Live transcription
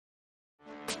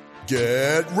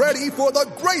Get ready for the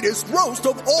greatest roast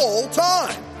of all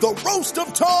time. The Roast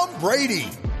of Tom Brady.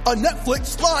 A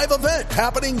Netflix live event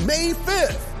happening May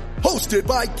 5th. Hosted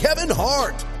by Kevin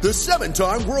Hart. The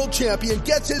 7-time world champion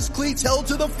gets his cleats held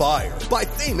to the fire by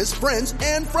famous friends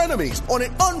and frenemies on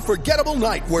an unforgettable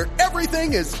night where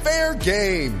everything is fair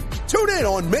game. Tune in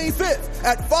on May 5th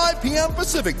at 5 p.m.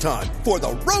 Pacific time for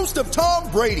the Roast of Tom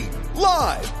Brady.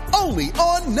 Live only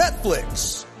on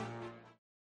Netflix.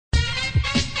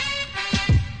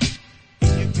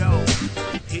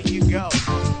 Here you go.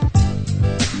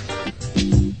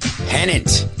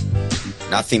 Pennant.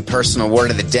 Nothing personal word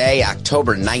of the day.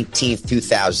 October 19th,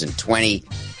 2020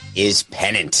 is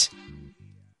pennant.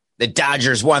 The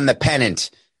Dodgers won the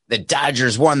pennant. The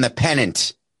Dodgers won the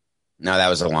pennant. No, that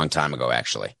was a long time ago,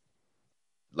 actually.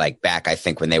 Like back, I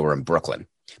think, when they were in Brooklyn.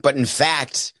 But in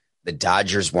fact, the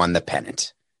Dodgers won the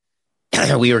pennant.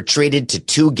 We were treated to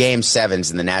 2 Game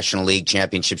 7s in the National League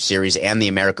Championship Series and the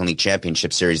American League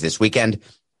Championship Series this weekend.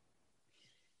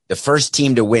 The first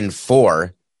team to win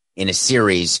 4 in a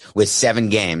series with 7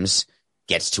 games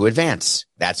gets to advance.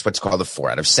 That's what's called a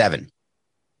 4 out of 7.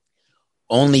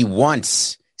 Only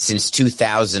once since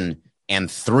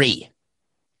 2003,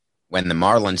 when the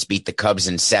Marlins beat the Cubs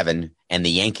in 7 and the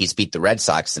Yankees beat the Red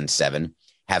Sox in 7,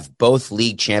 have both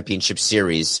league championship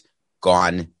series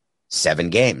gone 7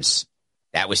 games.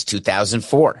 That was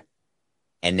 2004.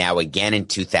 And now again in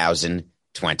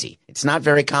 2020. It's not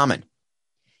very common.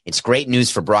 It's great news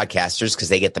for broadcasters because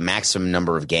they get the maximum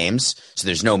number of games. So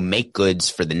there's no make goods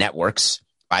for the networks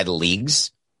by the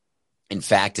leagues. In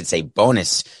fact, it's a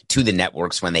bonus to the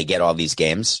networks when they get all these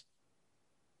games.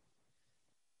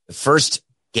 The first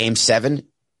Game 7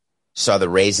 saw the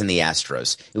Rays and the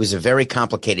Astros. It was a very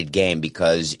complicated game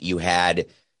because you had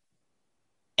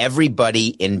everybody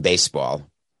in baseball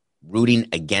rooting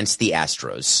against the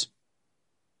Astros,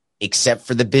 except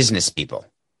for the business people.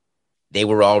 They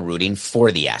were all rooting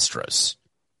for the Astros.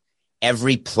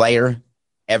 Every player,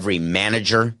 every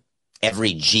manager,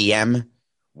 every GM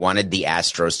wanted the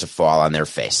Astros to fall on their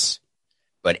face.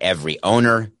 But every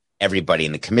owner, everybody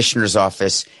in the commissioner's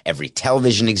office, every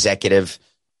television executive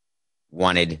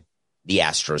wanted the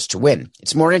Astros to win.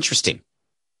 It's more interesting.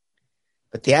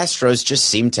 But the Astros just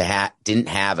seemed to didn't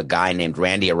have a guy named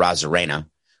Randy Arozarena,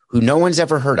 who no one's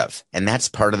ever heard of, and that's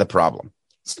part of the problem.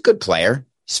 He's a good player.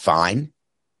 He's fine.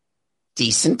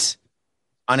 Decent,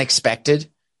 unexpected,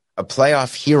 a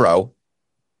playoff hero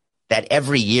that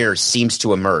every year seems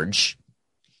to emerge.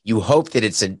 You hope that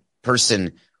it's a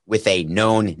person with a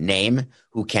known name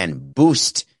who can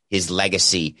boost his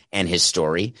legacy and his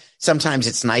story. Sometimes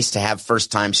it's nice to have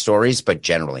first-time stories, but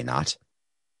generally not.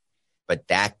 But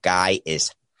that guy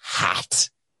is hot,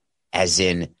 as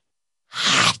in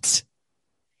hot.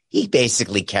 He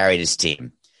basically carried his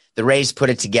team. The Rays put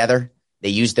it together. They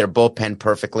used their bullpen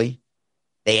perfectly.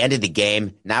 They ended the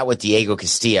game not with Diego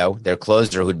Castillo, their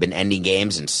closer who'd been ending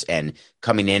games and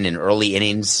coming in early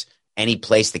innings, any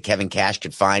place that Kevin Cash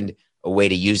could find a way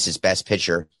to use his best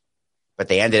pitcher. But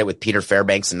they ended it with Peter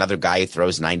Fairbanks, another guy who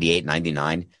throws 98,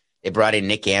 99. They brought in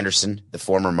Nick Anderson, the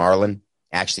former Marlin.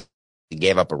 Actually, he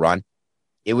gave up a run.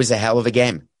 It was a hell of a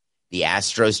game. The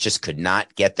Astros just could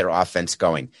not get their offense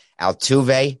going.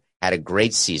 Altuve had a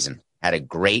great season, had a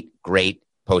great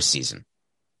postseason,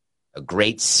 a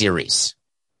great series.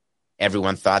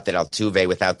 Everyone thought that Altuve,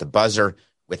 without the buzzer,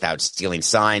 without stealing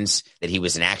signs, that he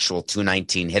was an actual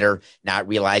 219 hitter, not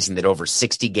realizing that over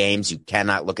 60 games, you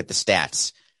cannot look at the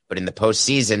stats. But in the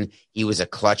postseason, he was a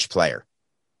clutch player.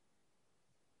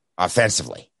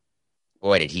 Offensively.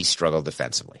 Boy, did he struggle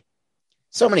defensively.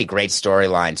 So many great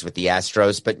storylines with the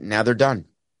Astros, but now they're done.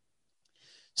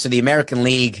 So the American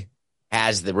League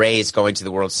has the Rays going to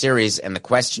the World Series, and the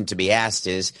question to be asked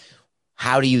is,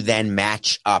 how do you then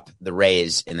match up the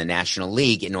Rays in the National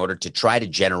League in order to try to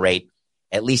generate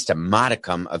at least a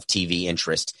modicum of TV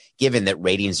interest, given that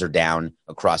ratings are down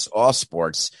across all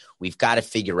sports? We've got to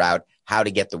figure out how to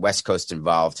get the West Coast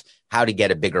involved, how to get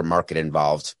a bigger market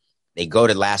involved. They go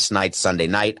to last night, Sunday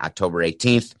night, October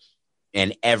 18th,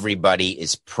 and everybody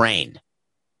is praying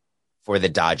for the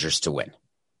Dodgers to win.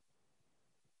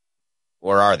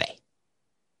 Or are they?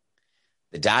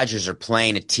 The Dodgers are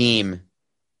playing a team.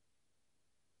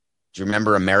 Do you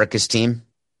remember America's Team?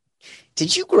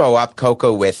 Did you grow up,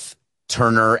 Coco, with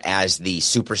Turner as the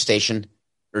superstation,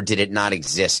 or did it not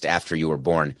exist after you were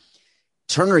born?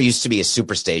 Turner used to be a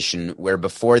superstation where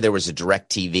before there was a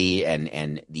DirecTV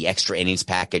and the extra innings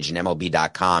package and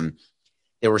MLB.com,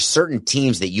 there were certain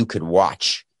teams that you could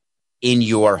watch in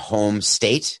your home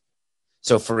state.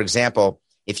 So, for example,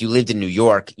 if you lived in New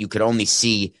York, you could only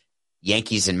see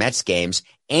Yankees and Mets games,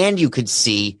 and you could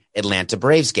see Atlanta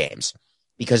Braves games,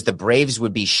 because the Braves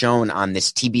would be shown on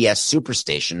this TBS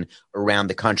Superstation around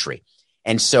the country.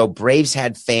 And so Braves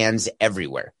had fans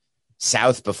everywhere.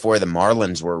 South, before the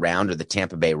Marlins were around or the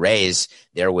Tampa Bay Rays,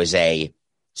 there was a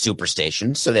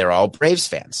Superstation, so they're all Braves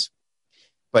fans.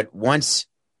 But once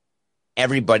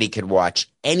everybody could watch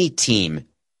any team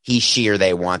he, she, or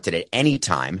they wanted at any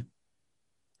time,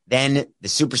 then the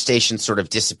Superstation sort of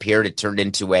disappeared. It turned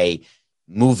into a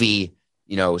movie,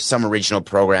 some original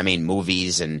programming,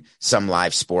 movies, and some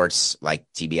live sports, like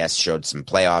TBS showed some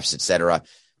playoffs, etc.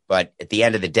 But at the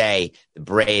end of the day, the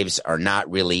Braves are not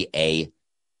really a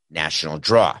national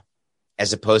draw,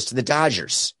 as opposed to the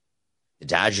Dodgers. The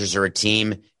Dodgers are a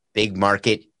team, big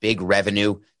market, big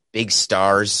revenue, big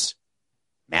stars.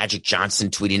 Magic Johnson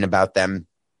tweeting about them.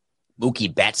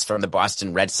 Mookie Betts from the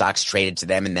Boston Red Sox traded to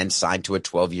them and then signed to a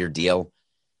 12-year deal.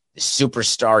 The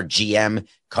superstar GM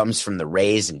comes from the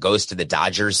Rays and goes to the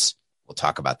Dodgers. We'll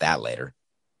talk about that later.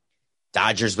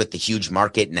 Dodgers with the huge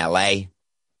market in LA.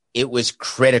 It was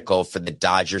critical for the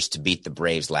Dodgers to beat the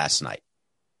Braves last night.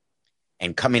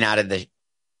 And coming out of the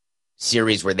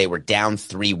series where they were down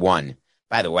 3-1.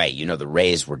 By the way, the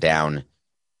Rays were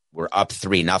up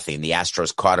 3-0. The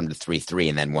Astros caught them to 3-3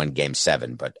 and then won Game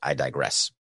 7, but I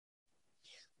digress.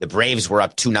 The Braves were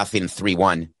up 2-0 and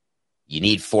 3-1. You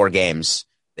need 4 games.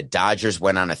 The Dodgers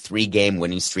went on a 3-game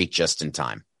winning streak just in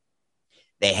time.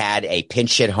 They had a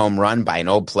pinch hit home run by an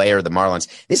old player of the Marlins.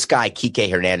 This guy, Kike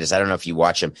Hernandez, I don't know if you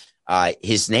watch him.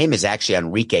 His name is actually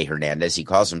Enrique Hernandez. He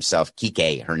calls himself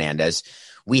Kike Hernandez.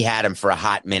 We had him for a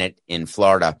hot minute in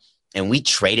Florida, and we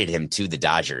traded him to the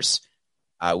Dodgers.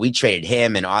 We traded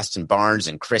him and Austin Barnes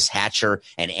and Chris Hatcher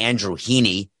and Andrew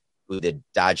Heaney, who the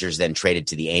Dodgers then traded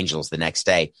to the Angels the next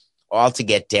day, all to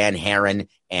get Dan Herron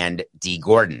and Dee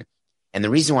Gordon. And the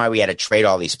reason why we had to trade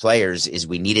all these players is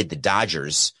we needed the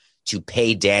Dodgers to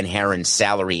pay Dan Herron's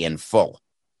salary in full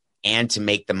and to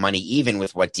make the money even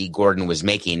with what Dee Gordon was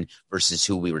making versus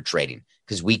who we were trading,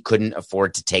 because we couldn't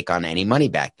afford to take on any money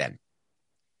back then,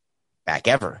 back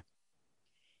ever.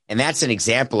 And that's an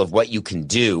example of what you can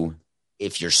do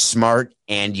if you're smart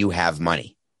and you have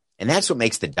money. And that's what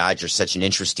makes the Dodgers such an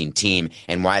interesting team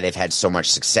and why they've had so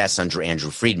much success under Andrew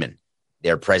Friedman,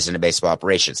 their president of baseball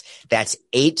operations. That's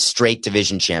 8 straight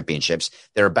division championships.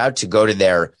 They're about to go to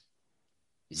their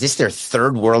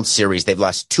 3rd World Series? They've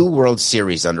lost 2 World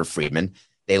Series under Friedman.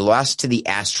 They lost to the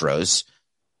Astros.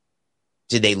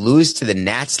 Did they lose to the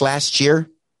Nats last year?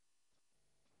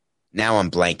 Now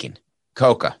I'm blanking.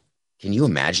 Coca. Can you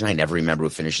imagine? I never remember who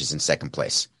finishes in second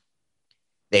place.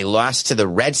 They lost to the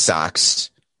Red Sox.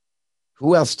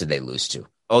 Who else did they lose to?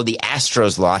 Oh, the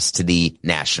Astros lost to the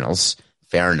Nationals.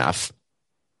 Fair enough.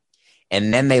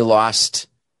 And then they lost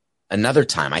another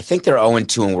time. I think they're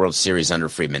 0-2 in World Series under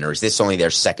Friedman, or is this only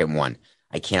their second one?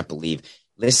 I can't believe.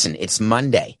 Listen, it's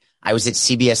Monday. I was at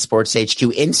CBS Sports HQ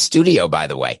in studio, by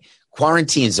the way.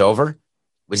 Quarantine's over.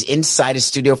 Was inside a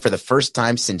studio for the first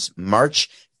time since March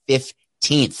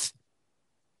 15th.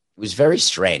 It was very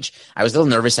strange. I was a little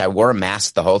nervous. I wore a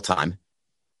mask the whole time,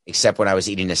 except when I was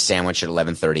eating a sandwich at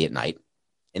 11:30 at night.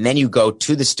 And then you go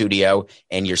to the studio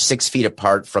and you're 6 feet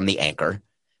apart from the anchor,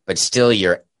 but still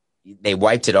they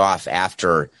wiped it off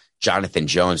after Jonathan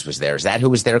Jones was there. Is that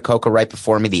who was there, Coca, right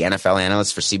before me, the NFL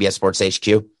analyst for CBS Sports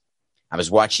HQ? I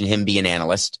was watching him be an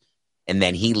analyst, and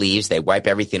then he leaves. They wipe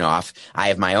everything off. I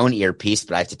have my own earpiece,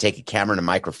 but I have to take a camera and a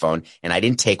microphone, and I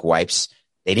didn't take wipes.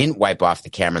 They didn't wipe off the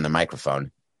camera and the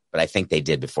microphone, but I think they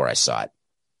did before I saw it.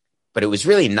 But it was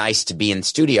really nice to be in the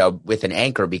studio with an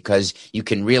anchor because you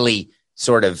can really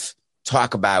sort of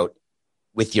talk about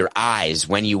with your eyes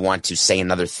when you want to say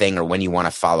another thing or when you want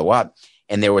to follow up.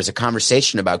 And there was a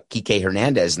conversation about Kike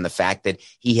Hernandez and the fact that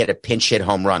he hit a pinch hit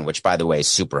home run, which, by the way, is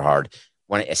super hard.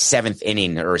 A 7th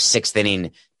inning or a 6th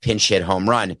inning pinch hit home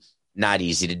run, not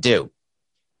easy to do.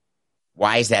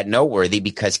 Why is that noteworthy?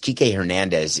 Because Kike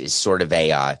Hernandez is sort of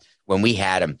when we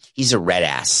had him, he's a red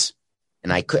ass.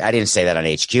 And I didn't say that on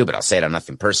HQ, but I'll say it on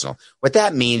Nothing Personal. What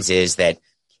that means is that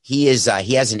he has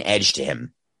an edge to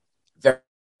him. Very,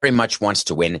 very much wants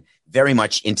to win, very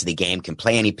much into the game, can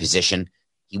play any position.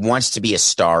 He wants to be a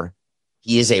star.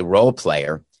 He is a role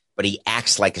player, but he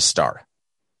acts like a star.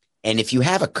 And if you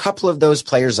have a couple of those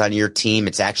players on your team,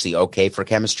 it's actually okay for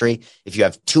chemistry. If you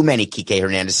have too many Kike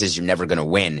Hernandezes, you're never going to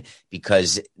win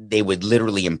because they would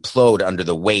literally implode under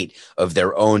the weight of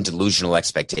their own delusional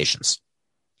expectations.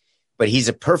 But he's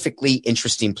a perfectly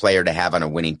interesting player to have on a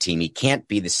winning team. He can't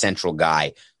be the central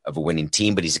guy of a winning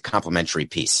team, but he's a complementary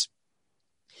piece.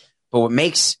 But what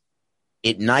makes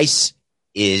it nice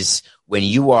is when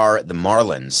you are the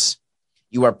Marlins,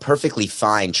 you are perfectly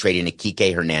fine trading a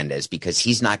Kike Hernandez because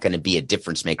he's not going to be a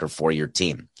difference maker for your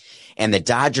team. And the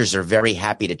Dodgers are very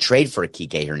happy to trade for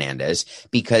Kike Hernandez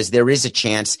because there is a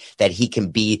chance that he can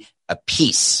be a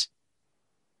piece.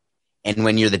 And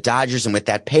when you're the Dodgers and with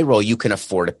that payroll, you can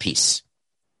afford a piece.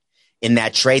 In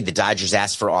that trade, the Dodgers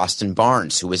asked for Austin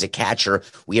Barnes, who was a catcher.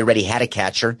 We already had a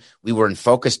catcher. We weren't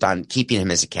focused on keeping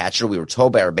him as a catcher. We were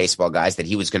told by our baseball guys that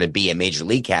he was going to be a major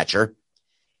league catcher.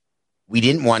 We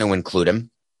didn't want to include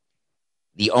him.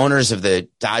 The owners of the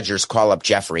Dodgers call up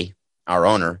Jeffrey, our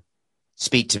owner,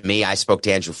 speak to me. I spoke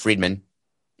to Andrew Friedman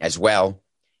as well.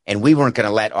 And we weren't going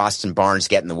to let Austin Barnes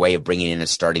get in the way of bringing in a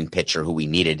starting pitcher who we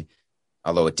needed,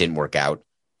 although it didn't work out,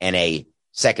 and a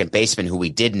second baseman who we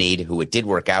did need, who it did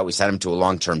work out. We signed him to a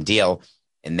long-term deal,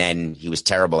 and then he was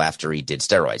terrible after he did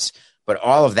steroids. But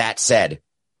all of that said,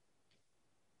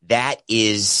 that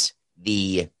is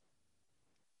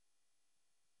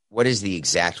what is the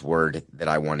exact word that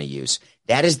I want to use?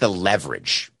 That is the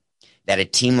leverage that a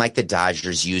team like the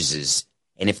Dodgers uses.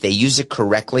 And if they use it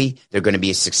correctly, they're going to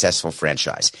be a successful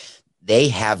franchise. They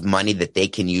have money that they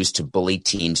can use to bully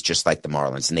teams just like the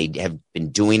Marlins, and they have been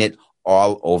doing it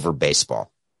all over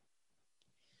baseball.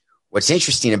 What's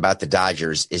interesting about the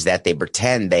Dodgers is that they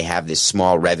pretend they have this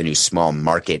small revenue, small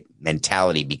market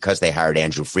mentality because they hired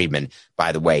Andrew Friedman.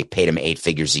 By the way, paid him 8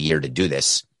 figures a year to do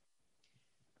this.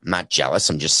 I'm not jealous.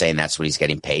 I'm just saying that's what he's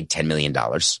getting paid, $10 million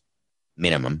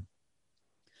minimum.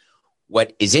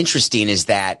 What is interesting is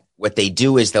that what they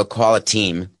do is they'll call a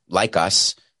team like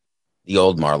us, the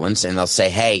old Marlins, and they'll say,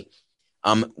 hey,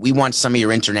 we want some of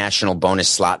your international bonus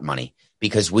slot money,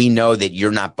 because we know that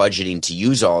you're not budgeting to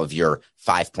use all of your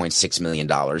 $5.6 million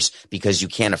because you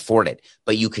can't afford it.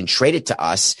 But you can trade it to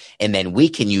us, and then we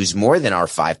can use more than our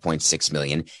 $5.6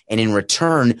 million. And in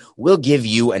return, we'll give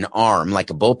you an arm,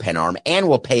 like a bullpen arm, and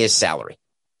we'll pay his salary.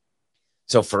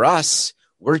 So for us,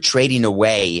 we're trading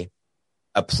away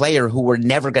a player who we're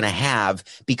never going to have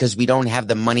because we don't have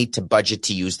the money to budget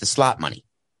to use the slot money.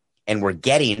 And we're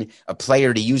getting a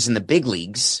player to use in the big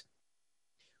leagues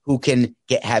who can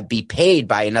be paid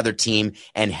by another team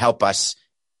and help us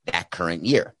that current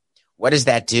year. What does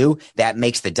that do? That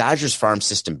makes the Dodgers farm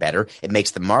system better. It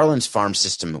makes the Marlins farm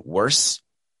system worse.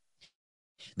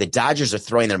 The Dodgers are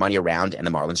throwing their money around, and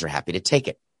the Marlins are happy to take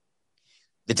it.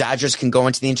 The Dodgers can go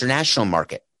into the international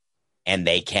market, and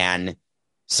they can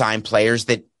sign players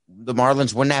that the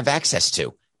Marlins wouldn't have access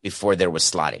to before there was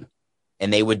slotting,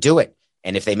 and they would do it.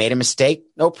 And if they made a mistake,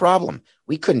 no problem.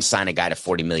 We couldn't sign a guy to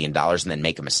 $40 million and then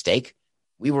make a mistake.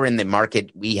 We were in the market.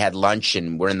 We had lunch,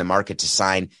 and we're in the market to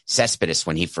sign Cespedes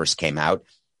when he first came out.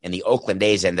 And the Oakland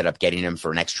A's ended up getting him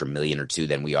for an extra $1 million or $2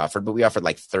 than we offered, but we offered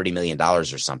like $30 million or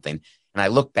something. And I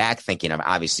look back thinking,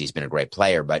 obviously he's been a great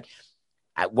player, but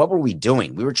what were we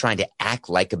doing? We were trying to act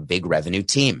like a big revenue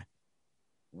team.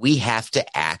 We have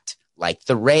to act like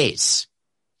the Rays.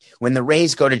 When the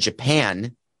Rays go to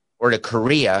Japan or to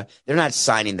Korea, they're not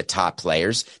signing the top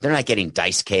players. They're not getting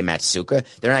Daisuke Matsuka.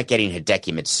 They're not getting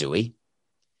Hideki Matsui.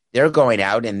 They're going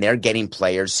out and they're getting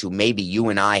players who maybe you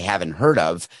and I haven't heard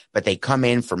of, but they come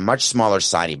in for much smaller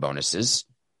signing bonuses,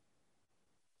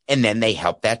 and then they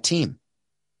help that team.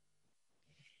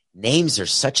 Names are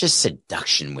such a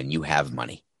seduction when you have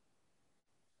money.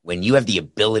 When you have the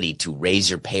ability to raise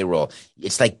your payroll,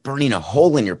 it's like burning a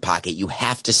hole in your pocket. You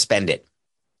have to spend it.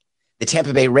 The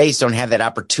Tampa Bay Rays don't have that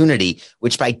opportunity,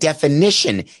 which by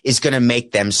definition is going to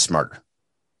make them smarter.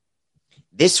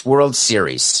 This World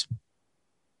Series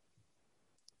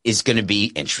is going to be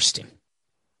interesting.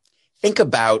 Think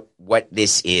about what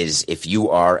this is if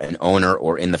you are an owner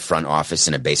or in the front office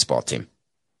in a baseball team.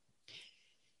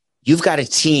 You've got a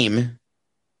team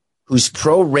whose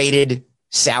prorated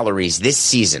salaries this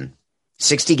season,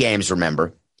 60 games,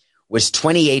 remember, was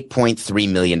 $28.3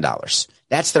 million.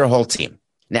 That's their whole team.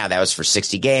 Now, that was for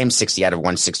 60 games, 60 out of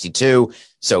 162.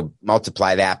 So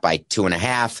multiply that by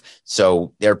 2.5.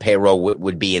 So their payroll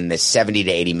would be in the $70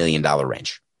 to $80 million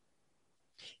range.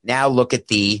 Now look at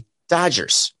the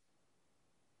Dodgers.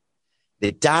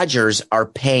 The Dodgers are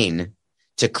paying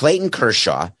to Clayton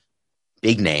Kershaw,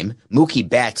 big name, Mookie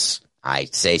Betts, I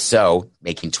say so,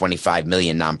 making $25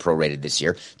 million non-prorated this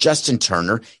year, Justin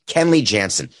Turner, Kenley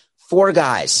Jansen, 4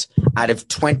 guys out of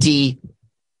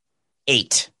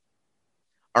 28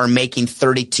 are making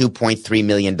 $32.3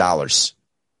 million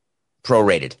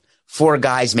prorated. 4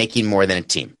 guys making more than a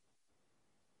team.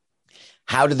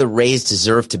 How do the Rays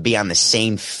deserve to be on the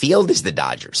same field as the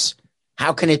Dodgers?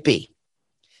 How can it be?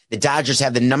 The Dodgers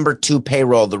have the number 2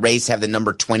 payroll. The Rays have the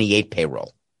number 28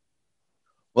 payroll.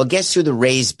 Well, guess who the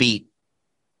Rays beat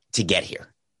to get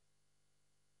here?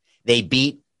 They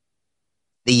beat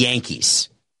the Yankees,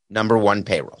 number 1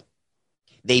 payroll.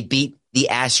 They beat the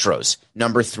Astros,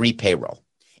 number 3 payroll.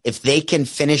 If they can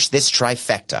finish this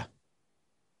trifecta,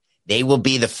 They will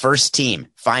be the first team.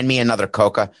 Find me another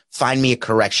Coca. Find me a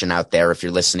correction out there if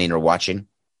you're listening or watching.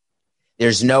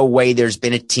 There's no way there's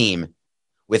been a team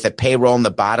with a payroll in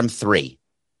the bottom three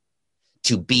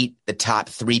to beat the top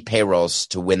three payrolls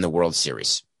to win the World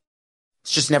Series.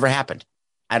 It's just never happened.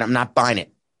 I'm not buying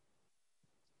it.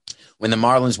 When the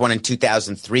Marlins won in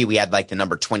 2003, we had like the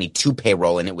number 22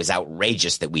 payroll, and it was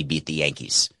outrageous that we beat the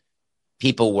Yankees.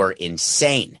 People were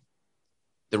insane.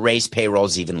 The Rays payroll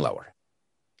is even lower.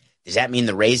 Does that mean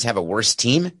the Rays have a worse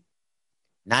team?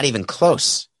 Not even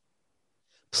close.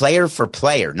 Player for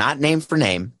player, not name for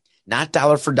name, not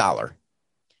dollar for dollar.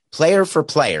 Player for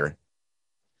player,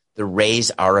 the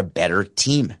Rays are a better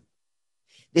team.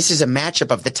 This is a matchup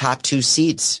of the top two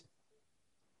seeds.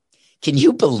 Can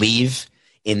you believe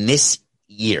in this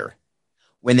year,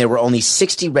 when there were only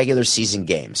 60 regular season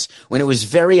games, when it was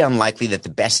very unlikely that the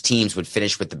best teams would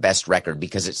finish with the best record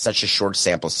because it's such a short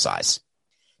sample size,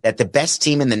 that the best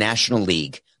team in the National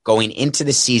League going into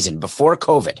the season before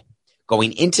COVID,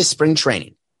 going into spring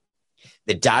training,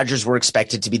 the Dodgers were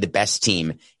expected to be the best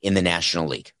team in the National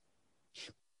League.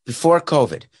 Before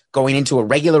COVID, going into a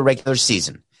regular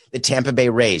season, the Tampa Bay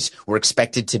Rays were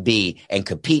expected to be and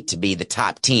compete to be the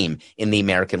top team in the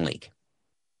American League.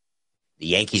 The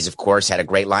Yankees, of course, had a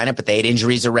great lineup, but they had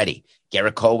injuries already.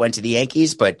 Garrett Cole went to the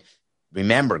Yankees, but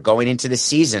remember, going into the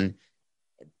season,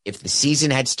 if the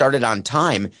season had started on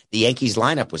time, the Yankees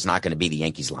lineup was not going to be the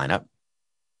Yankees lineup.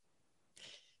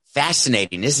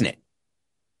 Fascinating, isn't it?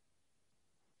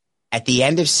 At the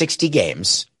end of 60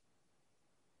 games,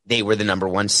 they were the number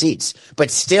one seeds. But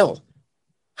still,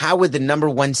 how would the number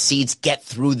one seeds get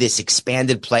through this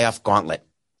expanded playoff gauntlet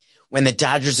when the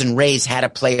Dodgers and Rays had to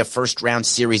play a first-round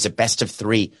series, a best of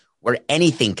three, where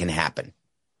anything can happen?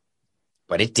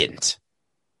 But it didn't.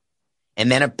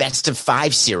 And then a best of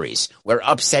five series, where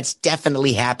upsets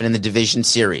definitely happen in the division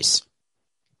series.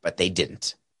 But they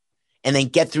didn't. And then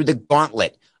get through the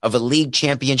gauntlet of a league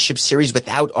championship series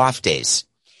without off days.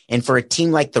 And for a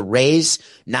team like the Rays,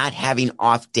 not having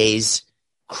off days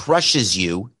crushes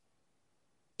you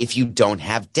if you don't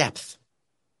have depth.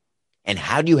 And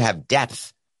how do you have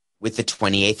depth with the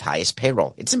 28th highest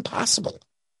payroll? It's impossible.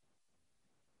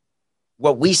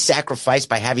 What we sacrificed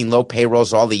by having low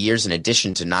payrolls all the years, in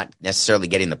addition to not necessarily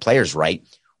getting the players right,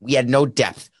 we had no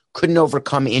depth, couldn't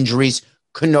overcome injuries,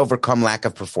 couldn't overcome lack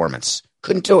of performance,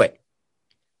 couldn't do it.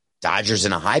 Dodgers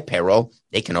in a high payroll,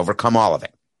 they can overcome all of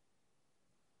it.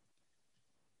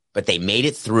 But they made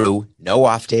it through, no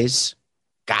off days,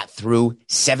 got through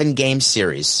 7-game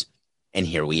series, and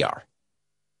here we are.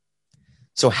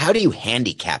 So how do you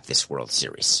handicap this World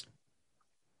Series?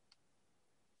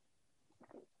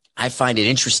 I find it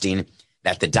interesting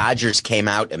that the Dodgers came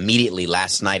out immediately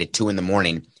last night at 2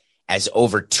 a.m. as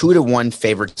over 2-1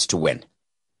 favorites to win.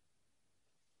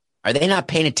 Are they not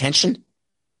paying attention?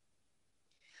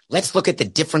 Let's look at the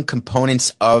different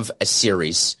components of a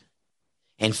series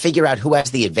and figure out who has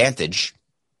the advantage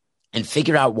and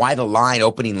figure out why the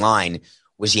opening line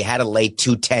was you had to lay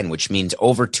 210, which means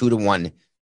over 2-1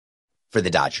 for the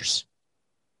Dodgers.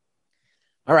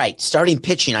 All right, starting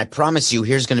pitching, I promise you,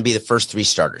 here's going to be the first three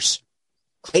starters.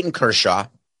 Clayton Kershaw.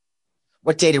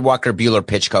 What day did Walker Buehler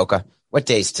pitch, Coca? What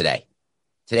day is today?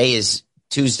 Today is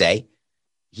Tuesday.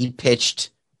 He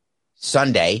pitched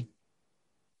Sunday,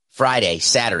 Friday,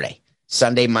 Saturday.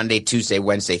 Sunday, Monday, Tuesday,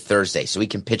 Wednesday, Thursday. So he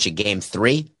can pitch a game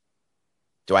 3.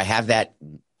 Do I have that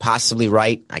possibly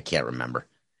right? I can't remember.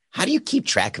 How do you keep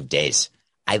track of days?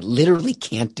 I literally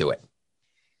can't do it.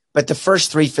 But the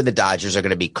first 3 for the Dodgers are going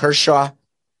to be Kershaw,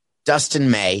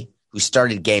 Dustin May, who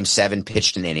started game 7,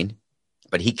 pitched an inning,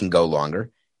 but he can go longer,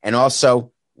 and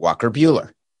also Walker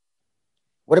Buehler.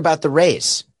 What about the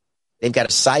Rays? They've got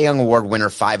a Cy Young Award winner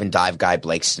 5-and-dive guy,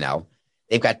 Blake Snell.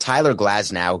 They've got Tyler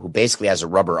Glasnow, who basically has a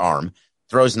rubber arm,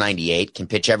 throws 98, can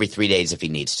pitch every 3 days if he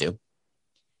needs to.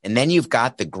 And then you've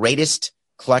got the greatest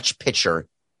clutch pitcher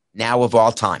now of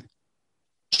all time.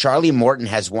 Charlie Morton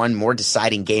has won more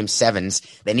deciding Game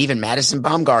 7s than even Madison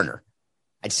Bumgarner.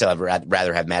 I'd still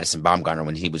rather have Madison Bumgarner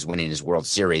when he was winning his World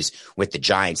Series with the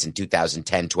Giants in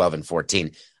 2010, 12, and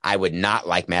 14. I would not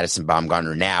like Madison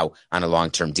Bumgarner now on a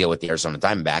long-term deal with the Arizona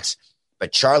Diamondbacks.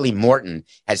 But Charlie Morton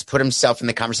has put himself in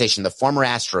the conversation, the former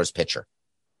Astros pitcher,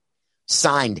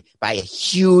 signed by a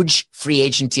huge free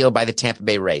agent deal by the Tampa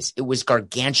Bay Rays. It was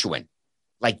gargantuan,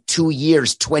 like 2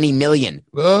 years, $20 million.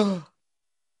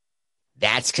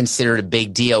 That's considered a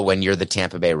big deal when you're the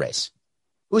Tampa Bay Rays.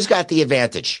 Who's got the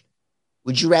advantage?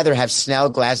 Would you rather have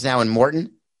Snell, Glasnow, and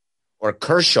Morton, or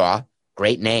Kershaw,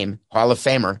 great name, Hall of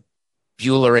Famer,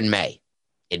 Buehler, and May?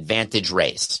 Advantage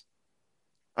Rays.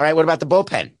 All right, what about the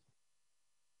bullpen?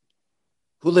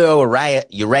 Julio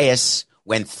Urias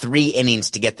Went 3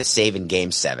 innings to get the save in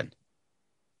Game 7.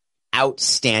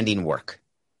 Outstanding work.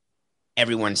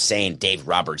 Everyone's saying Dave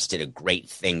Roberts did a great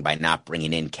thing by not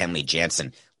bringing in Kenley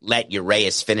Jansen. Let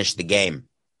Urias finish the game.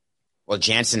 Well,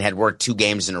 Jansen had worked 2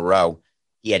 games in a row.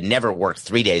 He had never worked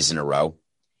 3 days in a row.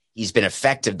 He's been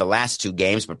effective the last 2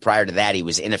 games, but prior to that, he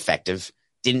was ineffective.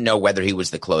 Didn't know whether he was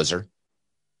the closer.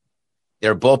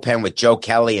 Their bullpen with Joe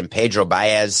Kelly and Pedro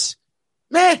Baez,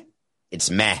 meh.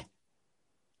 It's meh.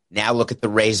 Now look at the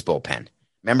Rays bullpen.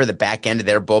 Remember the back end of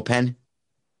their bullpen?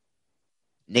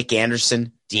 Nick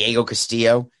Anderson, Diego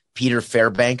Castillo, Peter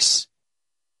Fairbanks.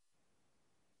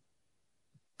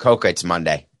 Coca, it's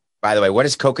Monday. By the way, what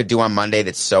does Coca do on Monday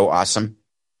that's so awesome?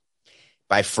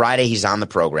 By Friday, he's on the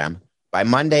program. By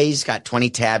Monday, he's got 20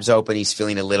 tabs open. He's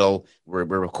feeling a little, we're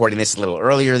recording this a little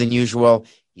earlier than usual.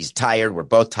 He's tired. We're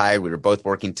both tired. We were both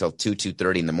working till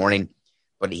 2:30 in the morning.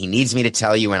 But he needs me to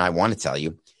tell you, and I want to tell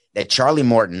you, that Charlie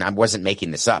Morton, I wasn't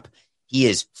making this up, he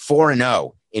is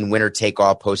 4-0 in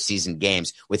winner-take-all postseason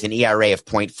games with an ERA of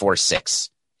 .46.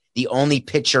 The only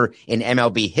pitcher in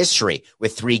MLB history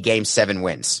with 3 Game 7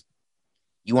 wins.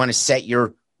 You want to set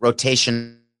your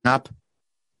rotation up?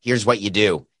 Here's what you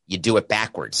do. You do it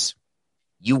backwards.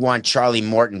 You want Charlie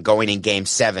Morton going in Game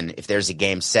 7 if there's a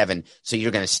Game 7, so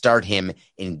you're going to start him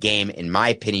in my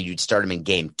opinion, you'd start him in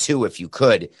Game 2 if you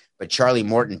could, but Charlie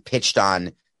Morton pitched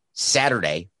on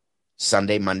Saturday,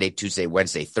 Sunday, Monday, Tuesday,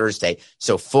 Wednesday, Thursday,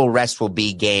 so full rest will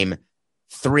be Game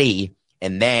 3,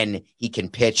 and then he can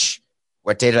pitch,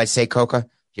 what day did I say, Coca?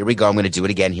 Here we go, I'm going to do it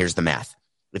again, here's the math.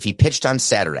 If he pitched on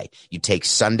Saturday, you take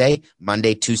Sunday,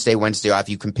 Monday, Tuesday, Wednesday off,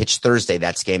 you can pitch Thursday,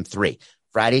 that's Game 3.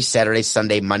 Friday, Saturday,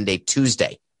 Sunday, Monday,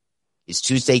 Tuesday. Is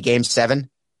Tuesday Game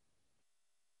 7?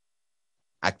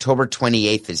 October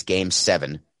 28th is Game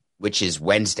 7, which is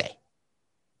Wednesday.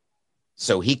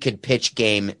 So he could pitch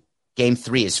Game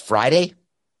 3 is Friday,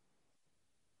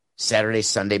 Saturday,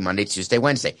 Sunday, Monday, Tuesday,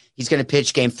 Wednesday. He's going to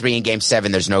pitch Game 3 and Game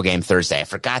 7. There's no Game Thursday. I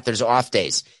forgot there's off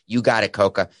days. You got it,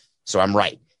 Coca. So I'm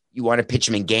right. You want to pitch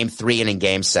him in Game 3 and in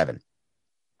Game 7.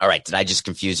 All right, did I just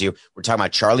confuse you? We're talking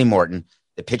about Charlie Morton,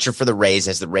 the pitcher for the Rays,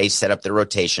 as the Rays set up their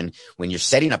rotation. When you're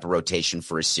setting up a rotation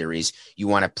for a series, you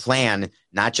want to plan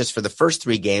not just for the first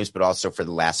 3 games, but also for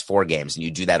the last 4 games, and you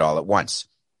do that all at once.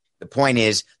 The point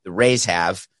is the Rays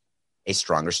have a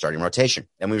stronger starting rotation.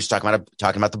 Then we were talking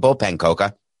about the bullpen,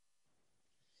 Coca.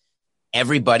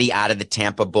 Everybody out of the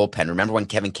Tampa bullpen. Remember when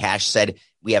Kevin Cash said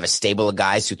we have a stable of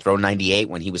guys who throw 98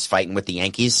 when he was fighting with the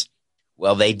Yankees?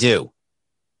 Well, they do.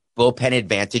 Bullpen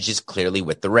advantage is clearly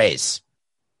with the Rays.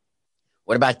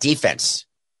 What about defense?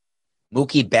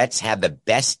 Mookie Betts had the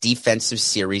best defensive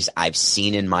series I've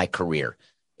seen in my career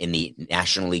in the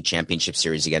National League Championship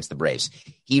Series against the Braves.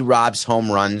 He robs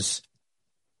home runs.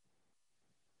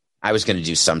 I was going to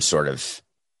do some sort of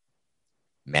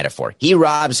metaphor. He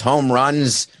robs home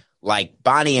runs like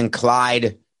Bonnie and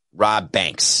Clyde rob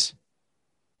banks.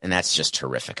 And that's just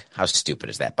horrific. How stupid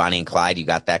is that? Bonnie and Clyde, you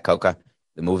got that, Coca?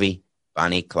 The movie?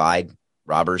 Bonnie, Clyde,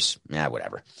 robbers? Yeah,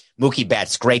 whatever. Mookie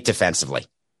Betts, great defensively.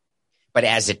 But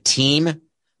as a team,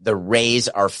 the Rays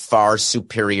are far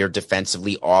superior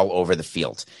defensively all over the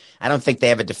field. I don't think they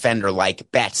have a defender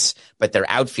like Betts, but their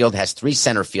outfield has 3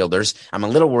 center fielders. I'm a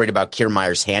little worried about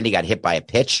Kiermaier's hand. He got hit by a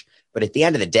pitch. But at the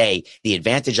end of the day, the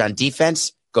advantage on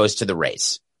defense goes to the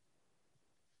Rays.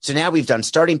 So now we've done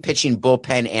starting, pitching,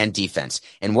 bullpen, and defense.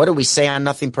 And what do we say on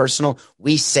Nothing Personal?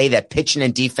 We say that pitching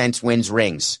and defense wins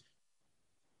rings.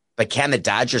 But can the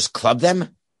Dodgers club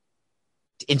them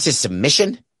into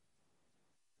submission?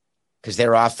 Because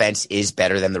their offense is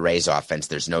better than the Rays' offense.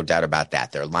 There's no doubt about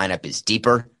that. Their lineup is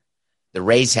deeper. The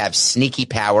Rays have sneaky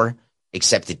power,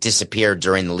 except it disappeared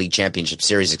during the League Championship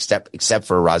Series, except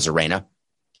for Arozarena.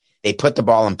 They put the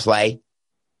ball in play,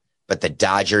 but the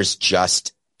Dodgers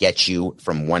just get you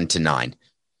from 1 to 9.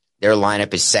 Their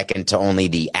lineup is second to only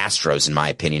the Astros, in my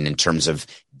opinion, in terms of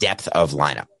depth of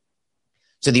lineup.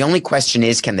 So the only question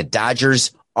is, can the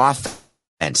Dodgers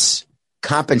offense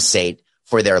compensate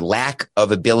for their lack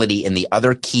of ability in the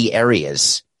other key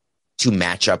areas to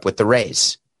match up with the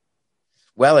Rays?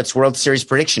 Well, it's World Series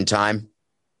prediction time.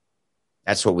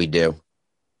 That's what we do.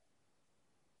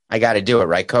 I got to do it,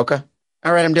 right, Coca?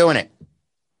 All right, I'm doing it.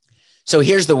 So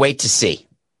here's the wait to see.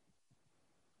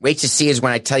 Wait to see is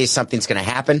when I tell you something's going to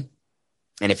happen.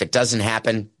 And if it doesn't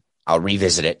happen, I'll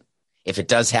revisit it. If it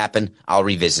does happen, I'll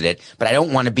revisit it. But I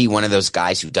don't want to be one of those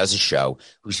guys who does a show,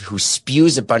 who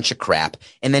spews a bunch of crap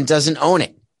and then doesn't own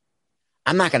it.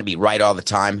 I'm not going to be right all the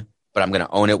time, but I'm going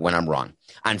to own it when I'm wrong.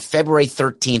 On February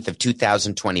 13th of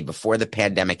 2020, before the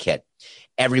pandemic hit,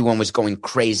 everyone was going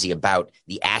crazy about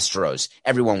the Astros.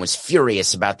 Everyone was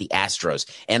furious about the Astros.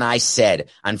 And I said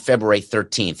on February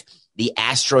 13th, the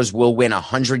Astros will win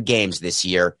 100 games this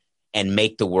year and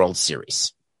make the World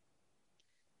Series.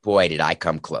 Boy, did I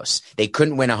come close. They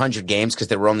couldn't win 100 games because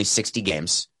there were only 60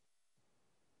 games.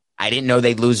 I didn't know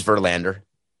they'd lose Verlander.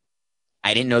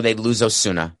 I didn't know they'd lose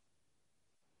Osuna.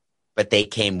 But they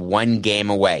came one game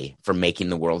away from making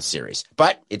the World Series.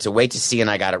 But it's a wait to see,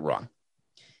 and I got it wrong.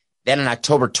 Then on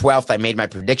October 12th, I made my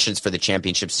predictions for the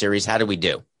championship series. How did we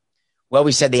do? Well,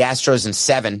 we said the Astros in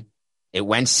 7. It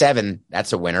went 7.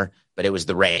 That's a winner. But it was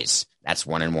the Rays. That's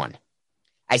 1-1.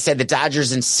 I said the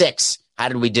Dodgers in 6. How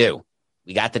did we do?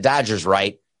 We got the Dodgers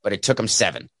right, but it took them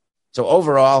 7. So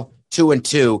overall,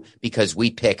 2-2 because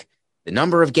we pick the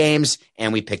number of games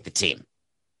and we pick the team.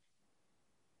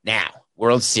 Now,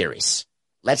 World Series.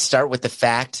 Let's start with the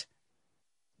fact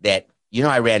that,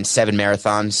 I ran 7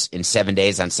 marathons in 7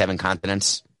 days on 7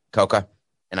 continents, Coca,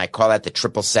 and I call that the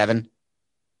 777.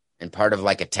 And part of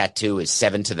like a tattoo is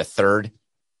 7 to the 3rd.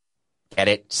 Get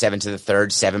it? 7 to the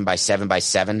 3rd, 7 by 7 by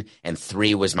 7, and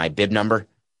 3 was my bib number.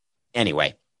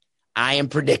 Anyway, I am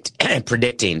predicting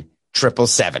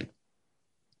 777.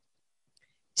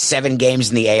 7 games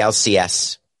in the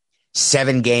ALCS,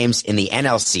 7 games in the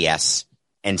NLCS,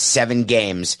 and 7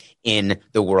 games in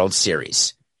the World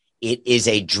Series. It is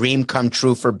a dream come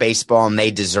true for baseball, and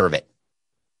they deserve it.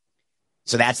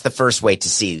 So that's the first way to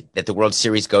see that the World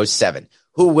Series goes 7.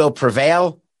 Who will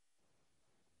prevail?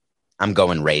 I'm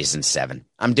going Rays in 7.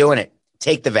 I'm doing it.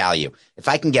 Take the value. If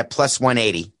I can get plus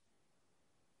 180,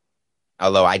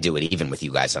 although I do it even with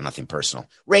you guys on Nothing Personal.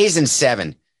 Rays in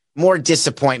 7. More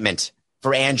disappointment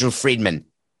for Andrew Friedman.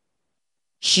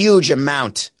 Huge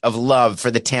amount of love for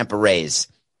the Tampa Rays.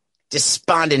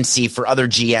 Despondency for other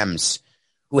GMs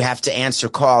who have to answer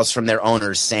calls from their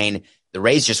owners saying, the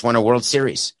Rays just won a World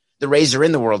Series. The Rays are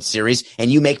in the World Series,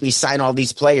 and you make me sign all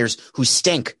these players who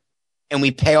stink, and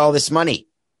we pay all this money.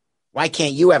 Why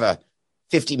can't you have a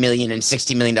 $50 million and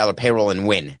 $60 million payroll and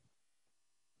win?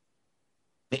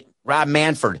 Rob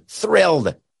Manfred,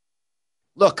 thrilled.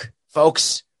 Look,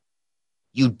 folks,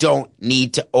 you don't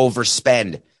need to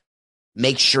overspend.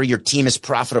 Make sure your team is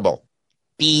profitable.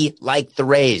 Be like the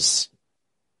Rays.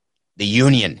 The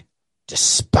Union,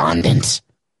 despondent.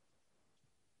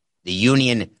 The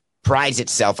Union prides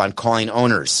itself on calling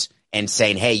owners and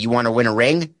saying, hey, you want to win a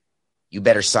ring? You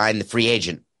better sign the free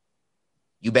agent.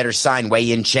 You better sign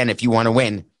Wei-Yin Chen if you want to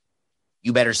win.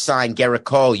 You better sign Garrett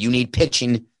Cole. You need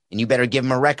pitching, and you better give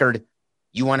him a record.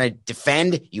 You want to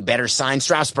defend? You better sign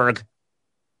Strasburg.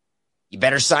 You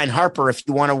better sign Harper if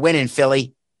you want to win in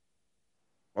Philly.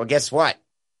 Well, guess what?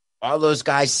 All those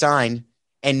guys sign,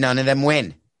 and none of them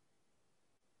win.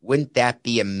 Wouldn't that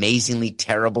be amazingly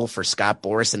terrible for Scott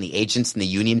Boras and the agents in the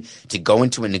union to go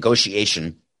into a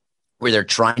negotiation where they're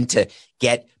trying to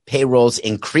get payrolls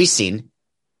increasing,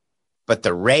 but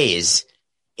the Rays,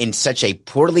 in such a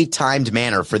poorly timed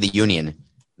manner for the union,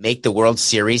 make the World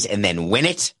Series and then win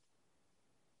it?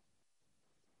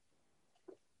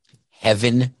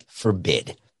 Heaven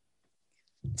forbid.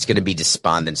 It's going to be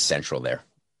despondent central there.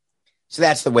 So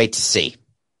that's the way to see.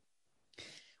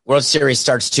 World Series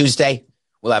starts Tuesday.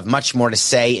 We'll have much more to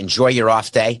say. Enjoy your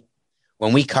off day.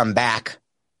 When we come back,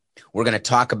 we're going to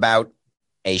talk about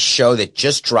a show that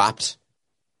just dropped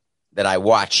that I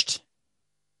watched,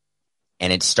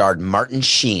 and it starred Martin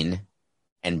Sheen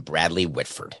and Bradley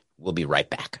Whitford. We'll be right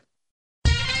back.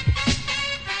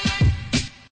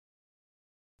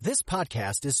 This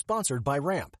podcast is sponsored by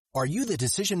Ramp. Are you the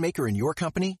decision maker in your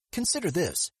company? Consider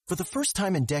this. For the first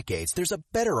time in decades, there's a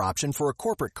better option for a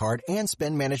corporate card and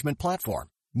spend management platform.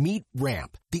 Meet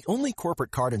Ramp, the only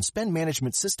corporate card and spend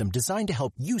management system designed to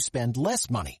help you spend less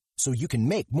money so you can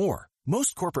make more.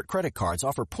 Most corporate credit cards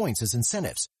offer points as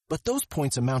incentives, but those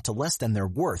points amount to less than their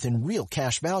worth in real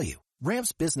cash value.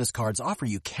 Ramp's business cards offer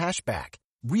you cash back,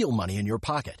 real money in your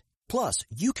pocket. Plus,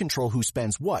 you control who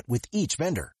spends what with each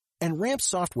vendor. And Ramp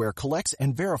software collects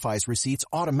and verifies receipts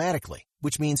automatically,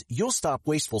 which means you'll stop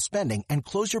wasteful spending and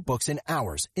close your books in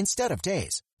hours instead of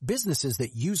days. Businesses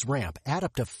that use Ramp add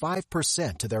up to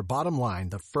 5% to their bottom line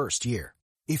the first year.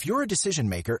 If you're a decision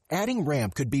maker, adding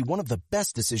Ramp could be one of the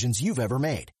best decisions you've ever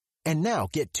made. And now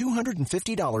get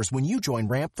 $250 when you join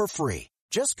Ramp for free.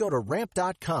 Just go to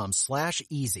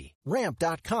ramp.com/easy.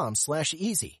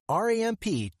 Ramp.com/easy.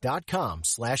 RAMP.com/easy.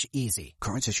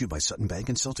 Cards issued by Sutton Bank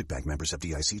and Celtic Bank, members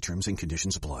FDIC. Terms and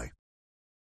conditions apply.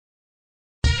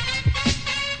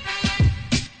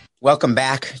 Welcome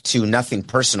back to Nothing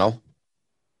Personal.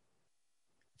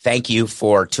 Thank you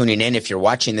for tuning in. If you're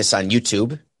watching this on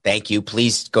YouTube, thank you.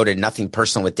 Please go to Nothing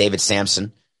Personal with David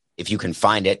Sampson, if you can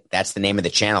find it. That's the name of the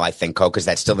channel, I think, Coke. Is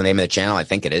that still the name of the channel? I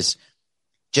think it is.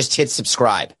 Just hit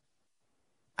subscribe.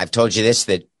 I've told you this,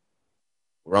 that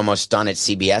we're almost done at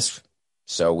CBS.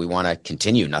 So we want to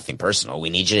continue. Nothing personal. We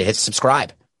need you to hit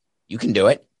subscribe. You can do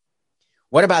it.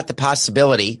 What about the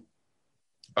possibility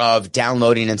of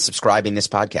downloading and subscribing this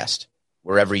podcast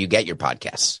wherever you get your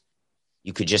podcasts?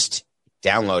 You could just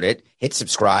download it, hit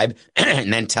subscribe,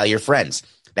 and then tell your friends.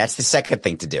 That's the second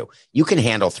thing to do. You can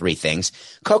handle 3 things.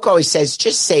 Coco always says,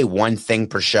 just say 1 thing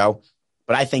per show,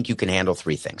 but I think you can handle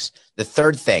 3 things. The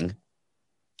third thing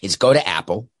is go to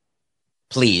Apple.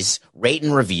 Please rate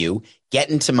and review. Get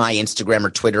into my Instagram or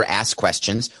Twitter, ask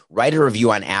questions. Write a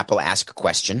review on Apple, ask a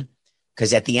question.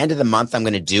 Because at the end of the month, I'm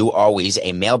going to do always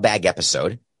a mailbag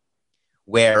episode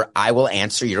where I will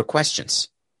answer your questions.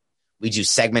 We do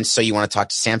segments so you want to talk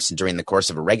to Samson during the course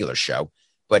of a regular show.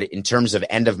 But in terms of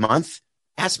end of month,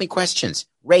 ask me questions.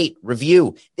 Rate,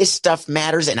 review. This stuff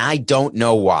matters, and I don't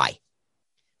know why.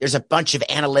 There's a bunch of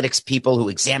analytics people who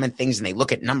examine things, and they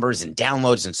look at numbers and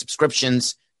downloads and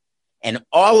subscriptions. And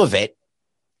all of it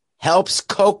helps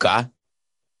Coca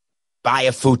buy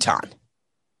a futon.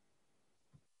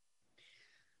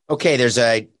 Okay, there's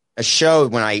a show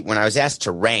when I was asked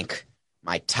to rank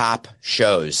my top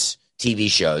shows, TV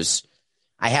shows,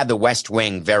 I had The West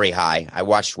Wing very high. I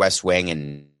watched West Wing,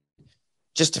 and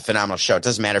just a phenomenal show. It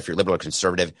doesn't matter if you're liberal or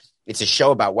conservative. It's a show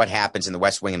about what happens in the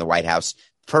West Wing in the White House.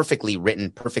 Perfectly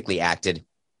written, perfectly acted.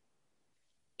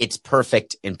 It's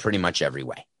perfect in pretty much every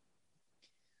way.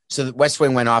 So the West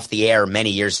Wing went off the air many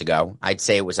years ago. I'd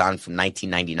say it was on from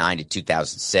 1999 to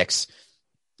 2006.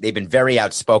 They've been very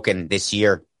outspoken this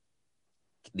year,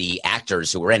 the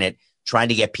actors who were in it, trying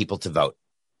to get people to vote.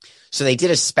 So they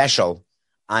did a special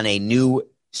on a new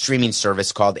streaming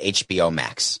service called HBO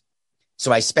Max.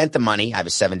 So I spent the money. I have a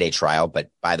 7-day trial, but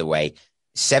by the way,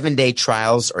 7-day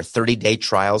trials or 30-day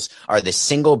trials are the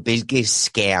single biggest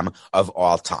scam of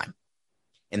all time.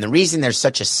 And the reason there's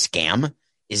such a scam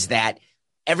is that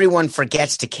everyone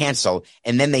forgets to cancel,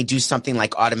 and then they do something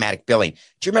like automatic billing.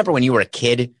 Do you remember when you were a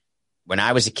kid? When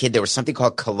I was a kid, there was something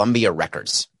called Columbia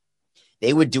Records.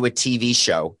 They would do a TV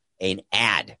show, an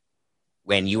ad,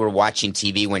 when you were watching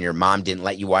TV, when your mom didn't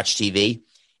let you watch TV.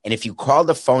 And if you called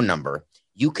a phone number,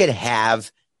 you could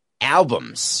have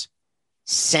albums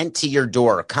sent to your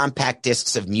door, compact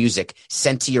discs of music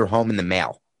sent to your home in the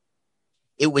mail.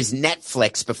 It was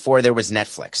Netflix before there was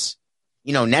Netflix.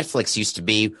 You know, Netflix used to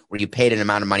be where you paid an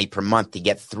amount of money per month to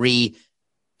get 3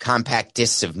 compact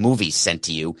discs of movies sent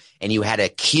to you, and you had a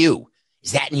queue.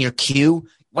 Is that in your queue?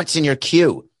 What's in your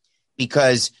queue?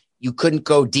 Because you couldn't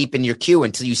go deep in your queue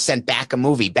until you sent back a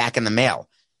movie back in the mail.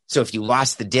 So if you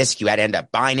lost the disc, you had to end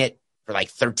up buying it for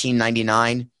like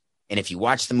 $13.99. And if you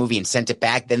watched the movie and sent it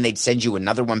back, then they'd send you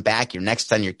another one back. You're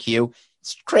next on your queue.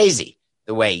 It's crazy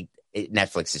the way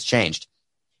Netflix has changed.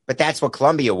 But that's what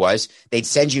Columbia was. They'd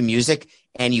send you music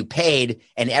and you paid,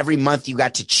 and every month you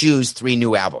got to choose 3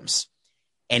 new albums.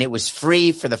 And it was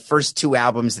free for the first 2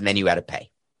 albums, and then you had to pay.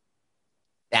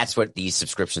 That's what these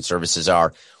subscription services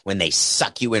are when they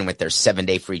suck you in with their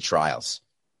 7-day free trials.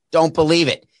 Don't believe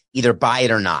it. Either buy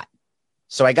it or not.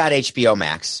 So I got HBO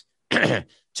Max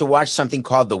to watch something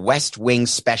called the West Wing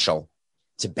Special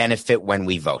to benefit when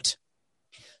we vote.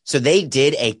 So they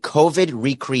did a COVID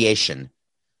recreation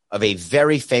of a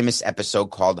very famous episode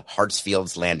called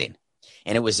Hartsfield's Landing.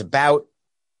 And it was about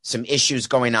some issues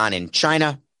going on in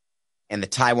China and the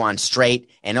Taiwan Strait,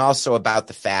 and also about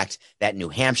the fact that New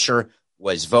Hampshire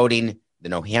was voting the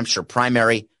New Hampshire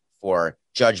primary for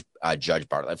Judge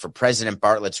Bartlett, for President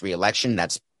Bartlett's reelection.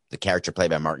 That's the character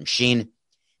played by Martin Sheen.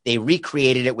 They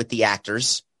recreated it with the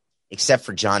actors, except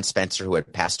for John Spencer, who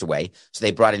had passed away. So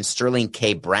they brought in Sterling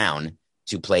K. Brown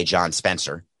to play John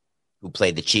Spencer, who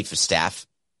played the chief of staff.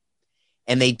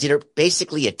 And they did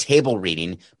basically a table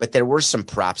reading, but there were some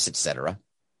props, etc.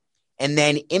 And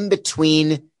then in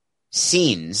between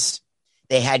scenes,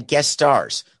 they had guest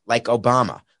stars like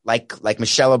Obama, like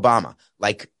Michelle Obama,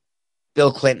 like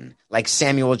Bill Clinton, like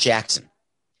Samuel Jackson.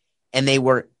 And they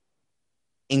were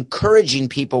encouraging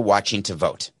people watching to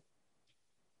vote.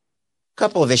 A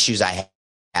couple of issues I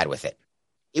had with it.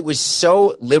 It was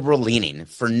so liberal leaning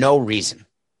for no reason.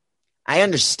 I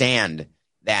understand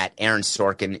that Aaron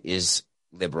Sorkin is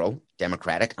liberal,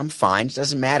 Democratic. I'm fine. It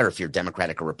doesn't matter if you're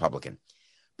Democratic or Republican.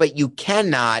 But you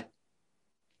cannot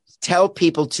tell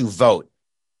people to vote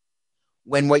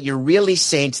when what you're really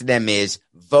saying to them is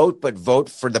vote, but vote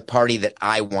for the party that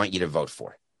I want you to vote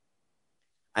for.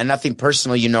 And nothing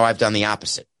personal, you know, I've done the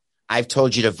opposite. I've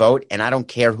told you to vote, and I don't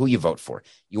care who you vote for.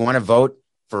 You want to vote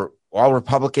for all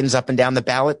Republicans up and down the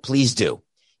ballot? Please do.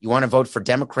 You want to vote for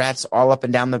Democrats all up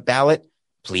and down the ballot?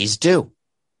 Please do.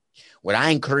 What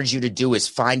I encourage you to do is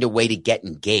find a way to get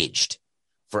engaged.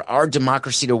 For our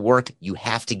democracy to work, you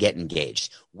have to get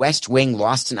engaged. West Wing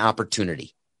lost an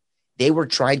opportunity. They were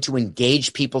trying to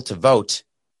engage people to vote,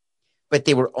 but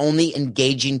they were only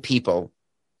engaging people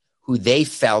who they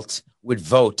felt would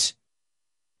vote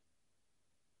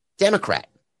Democrat.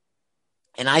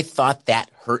 And I thought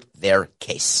that hurt their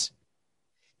case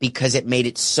because it made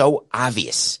it so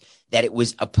obvious that it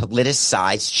was a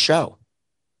politicized show.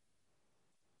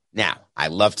 Now, I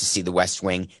love to see The West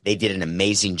Wing. They did an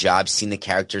amazing job. Seeing the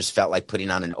characters felt like putting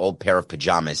on an old pair of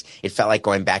pajamas. It felt like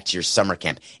going back to your summer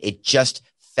camp. It just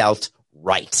felt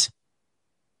right.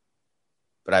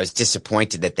 But I was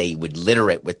disappointed that they would litter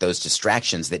it with those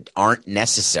distractions that aren't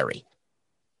necessary.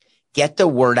 Get the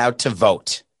word out to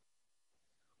vote.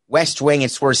 West Wing,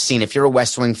 it's worth seeing. If you're a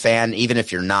West Wing fan, even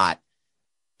if you're not,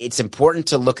 it's important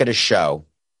to look at a show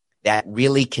that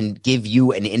really can give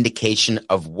you an indication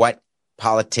of what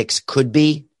politics could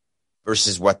be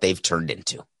versus what they've turned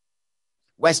into.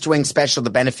 West Wing special, The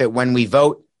Benefit When We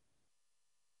Vote.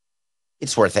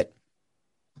 It's worth it.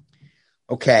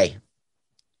 Okay.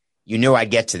 You knew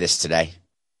I'd get to this today.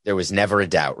 There was never a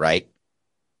doubt, right?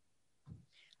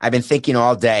 I've been thinking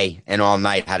all day and all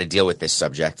night how to deal with this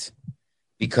subject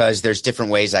because there's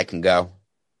different ways I can go.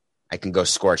 I can go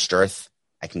scorched earth.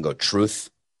 I can go truth.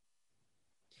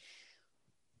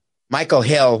 Michael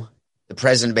Hill, the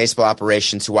president of baseball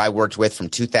operations, who I worked with from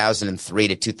 2003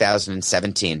 to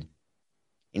 2017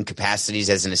 in capacities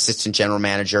as an assistant general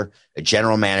manager, a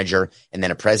general manager, and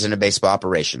then a president of baseball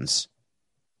operations,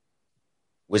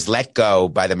 was let go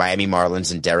by the Miami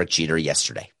Marlins and Derek Jeter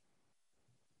yesterday.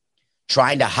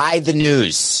 Trying to hide the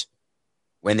news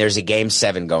when there's a Game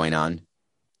 7 going on.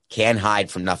 Can't hide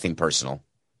from nothing personal.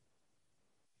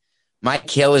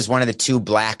 Mike Hill is one of the two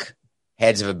black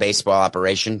heads of a baseball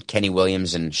operation, Kenny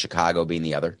Williams in Chicago being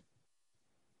the other.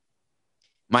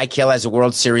 Mike Hill has a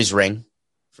World Series ring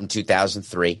from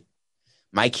 2003.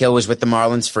 Mike Hill was with the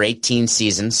Marlins for 18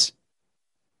 seasons.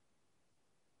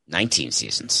 19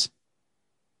 seasons.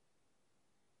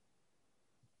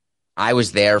 I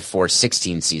was there for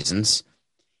 16 seasons,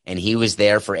 and he was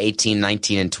there for 18,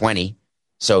 19, and 20.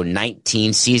 So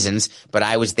 19 seasons, but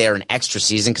I was there an extra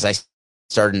season because I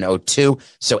started in 2002.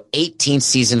 So 18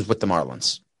 seasons with the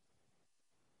Marlins.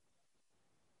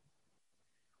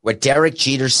 What Derek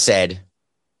Jeter said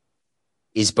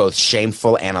is both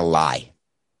shameful and a lie.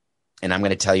 And I'm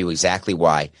going to tell you exactly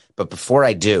why. But before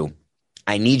I do,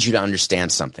 I need you to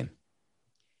understand something.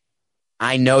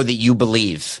 I know that you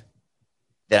believe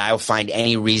that I will find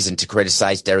any reason to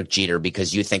criticize Derek Jeter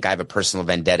because you think I have a personal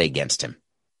vendetta against him.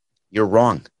 You're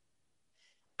wrong.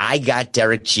 I got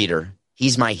Derek Jeter.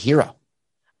 He's my hero.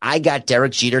 I got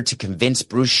Derek Jeter to convince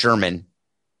Bruce Sherman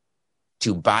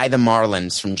to buy the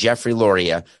Marlins from Jeffrey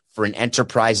Loria for an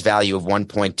enterprise value of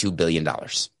 $1.2 billion.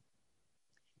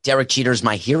 Derek Jeter is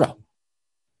my hero.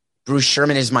 Bruce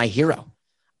Sherman is my hero.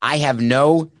 I have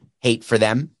no hate for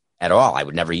them at all. I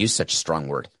would never use such a strong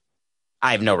word.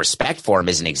 I have no respect for him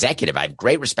as an executive. I have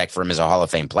great respect for him as a Hall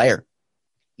of Fame player.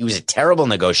 He was a terrible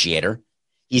negotiator.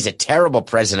 He's a terrible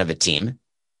president of a team.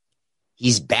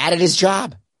 He's bad at his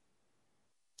job.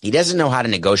 He doesn't know how to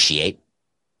negotiate.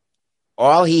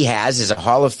 All he has is a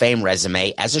Hall of Fame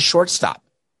resume as a shortstop.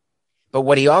 But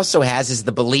what he also has is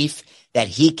the belief that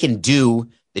he can do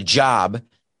the job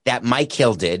that Mike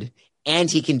Hill did, and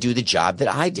he can do the job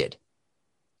that I did.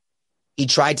 He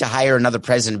tried to hire another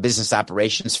president of business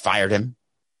operations, fired him.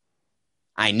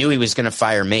 I knew he was going to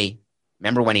fire me.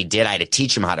 Remember when he did, I had to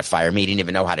teach him how to fire me. He didn't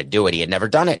even know how to do it. He had never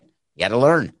done it. He had to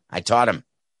learn. I taught him.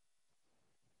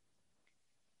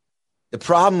 The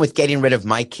problem with getting rid of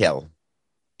Mike Hill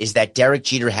is that Derek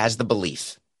Jeter has the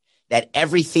belief that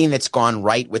everything that's gone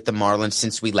right with the Marlins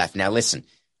since we left. Now, listen,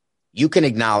 you can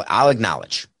acknowledge, I'll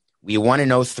acknowledge, we won in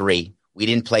 2003. We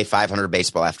didn't play 500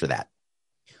 baseball after that.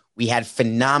 We had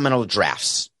phenomenal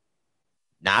drafts.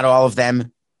 Not all of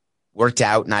them worked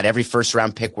out. Not every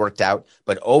first-round pick worked out.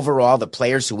 But overall, the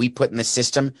players who we put in the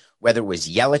system, whether it was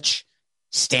Yelich,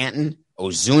 Stanton,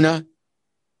 Ozuna,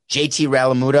 JT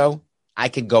Realmuto, I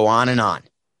could go on and on.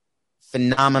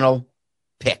 Phenomenal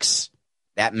picks.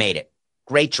 That made it.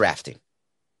 Great drafting.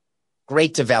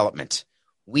 Great development.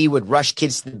 We would rush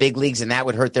kids to the big leagues, and that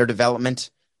would hurt their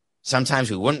development. Sometimes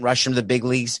we wouldn't rush them to the big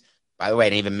leagues. By the way, I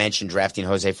didn't even mention drafting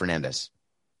Jose Fernandez.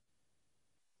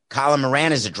 Colin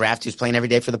Moran is a draft who's playing every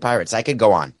day for the Pirates. I could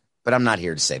go on, but I'm not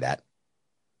here to say that.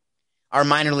 Our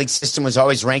minor league system was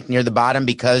always ranked near the bottom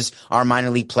because our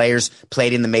minor league players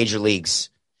played in the major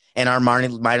leagues. And our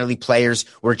minor league players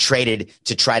were traded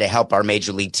to try to help our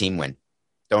major league team win.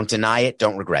 Don't deny it.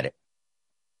 Don't regret it.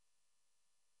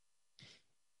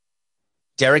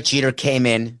 Derek Jeter came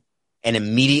in and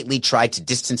immediately tried to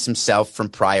distance himself from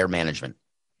prior management.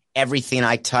 Everything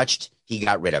I touched, he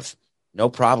got rid of. No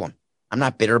problem. I'm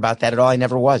not bitter about that at all. I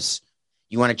never was.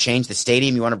 You want to change the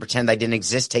stadium? You want to pretend I didn't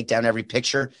exist? Take down every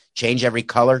picture, change every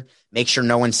color, make sure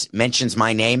no one mentions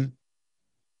my name.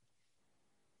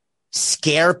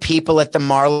 Scare people at the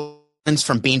Marlins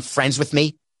from being friends with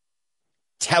me.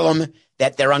 Tell them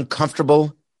that they're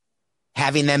uncomfortable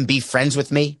having them be friends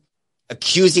with me.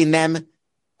 Accusing them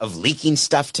of leaking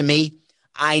stuff to me.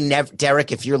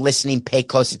 Derek, if you're listening, pay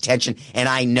close attention. And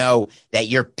I know that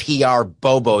your PR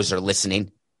bobos are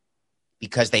listening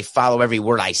because they follow every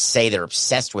word I say. They're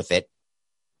obsessed with it.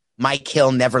 Mike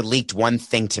Hill never leaked one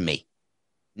thing to me.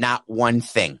 Not one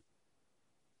thing.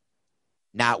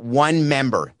 Not one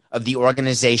member of the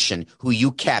organization who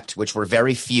you kept, which were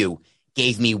very few,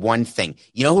 gave me one thing.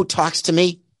 You know who talks to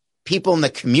me? People in the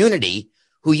community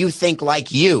who you think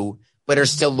like you, but are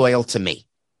still loyal to me.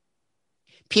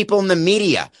 People in the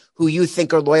media who you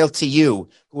think are loyal to you,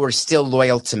 who are still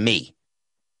loyal to me.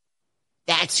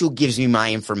 That's who gives me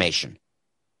my information.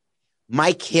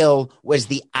 Mike Hill was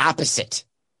the opposite.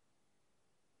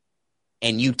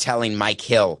 And you telling Mike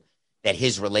Hill that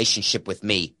his relationship with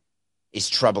me is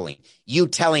troubling. You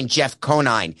telling Jeff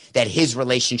Conine that his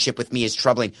relationship with me is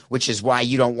troubling, which is why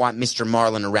you don't want Mr.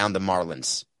 Marlin around the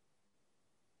Marlins.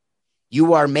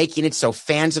 You are making it so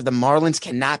fans of the Marlins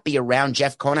cannot be around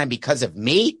Jeff Conine because of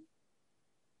me?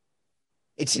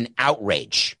 It's an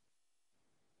outrage.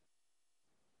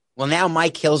 Well, now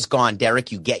Mike Hill's gone,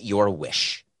 Derek. You get your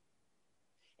wish.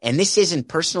 And this isn't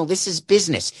personal. This is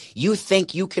business. You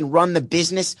think you can run the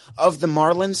business of the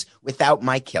Marlins without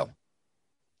Mike Hill.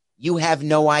 You have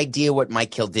no idea what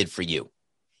Mike Hill did for you.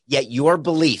 Yet your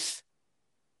belief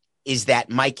is that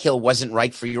Mike Hill wasn't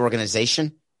right for your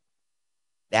organization.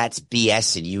 That's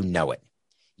BS, and you know it.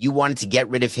 You wanted to get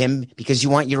rid of him because you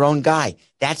want your own guy.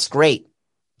 That's great.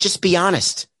 Just be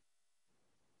honest.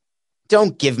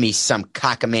 Don't give me some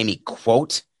cockamamie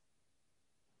quote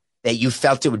that you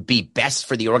felt it would be best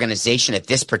for the organization at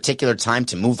this particular time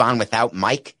to move on without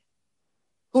Mike.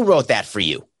 Who wrote that for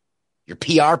you? Your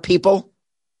PR people?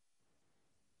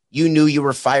 You knew you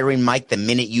were firing Mike the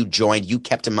minute you joined. You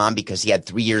kept him on because he had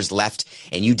 3 years left,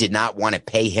 and you did not want to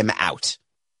pay him out.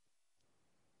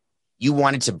 You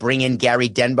wanted to bring in Gary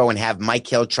Denbo and have Mike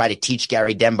Hill try to teach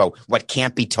Gary Denbo what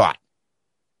can't be taught.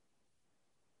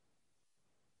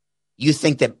 You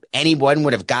think that anyone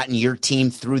would have gotten your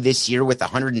team through this year with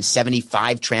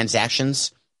 175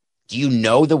 transactions? Do you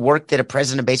know the work that a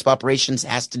president of baseball operations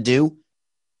has to do?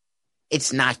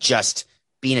 It's not just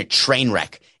being a train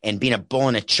wreck and being a bull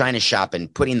in a china shop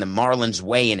and putting the Marlins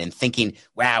way in and thinking,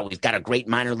 wow, we've got a great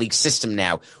minor league system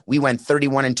now. We went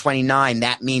 31-29.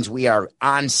 That means we are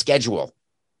on schedule.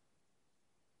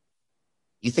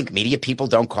 You think media people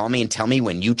don't call me and tell me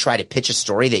when you try to pitch a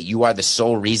story that you are the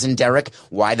sole reason, Derek,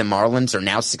 why the Marlins are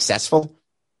now successful?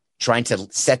 Trying to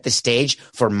set the stage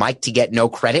for Mike to get no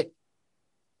credit?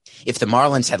 If the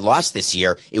Marlins had lost this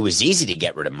year, it was easy to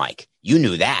get rid of Mike. You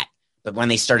knew that. But when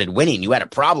they started winning, you had a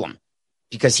problem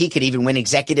because he could even win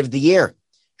Executive of the Year.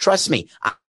 Trust me,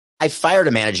 I fired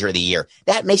a Manager of the Year.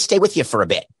 That may stay with you for a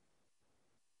bit.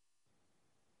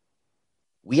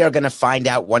 We are going to find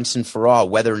out once and for all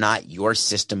whether or not your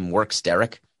system works,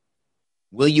 Derek.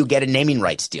 Will you get a naming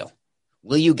rights deal?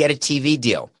 Will you get a TV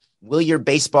deal? Will your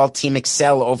baseball team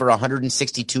excel over a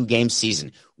 162-game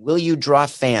season? Will you draw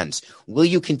fans? Will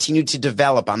you continue to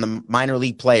develop on the minor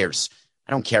league players?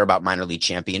 I don't care about minor league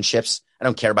championships. I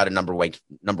don't care about a number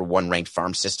one ranked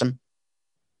farm system.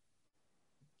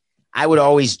 I would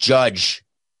always judge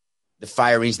the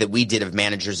firings that we did of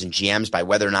managers and GMs by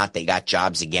whether or not they got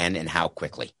jobs again and how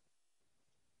quickly.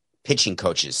 Pitching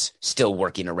coaches still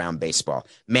working around baseball.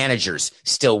 Managers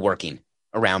still working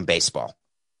around baseball.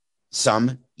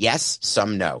 Some yes,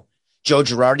 some no. Joe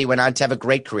Girardi went on to have a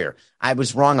great career. I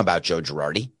was wrong about Joe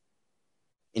Girardi.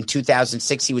 In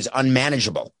 2006, he was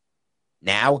unmanageable.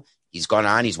 Now, he's gone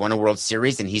on, he's won a World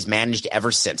Series, and he's managed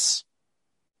ever since.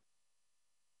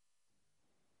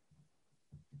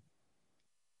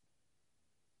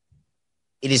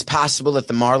 It is possible that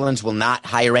the Marlins will not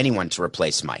hire anyone to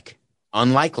replace Mike.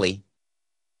 Unlikely.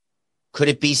 Could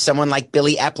it be someone like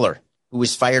Billy Epler, who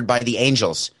was fired by the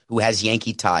Angels, who has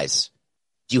Yankee ties?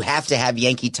 Do you have to have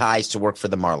Yankee ties to work for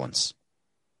the Marlins?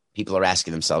 People are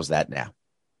asking themselves that now.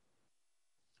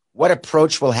 What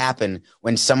approach will happen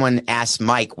when someone asks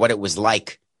Mike what it was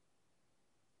like?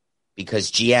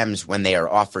 Because GMs, when they are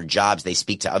offered jobs, they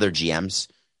speak to other GMs.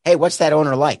 Hey, what's that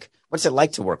owner like? What's it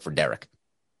like to work for Derek?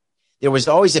 There was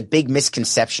always a big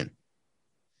misconception.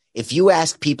 If you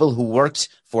ask people who worked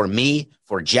for me,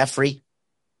 for Jeffrey,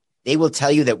 they will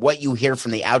tell you that what you hear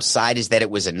from the outside is that it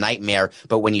was a nightmare.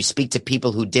 But when you speak to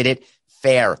people who did it,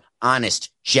 fair,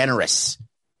 honest, generous,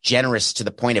 generous to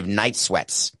the point of night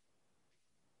sweats.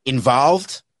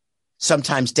 Involved,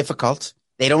 sometimes difficult.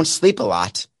 They don't sleep a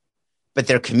lot, but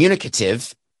they're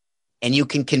communicative, and you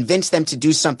can convince them to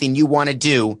do something you want to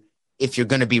do if you're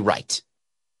going to be right.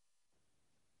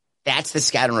 That's the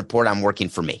scouting report I'm working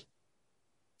for me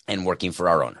and working for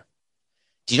our owner.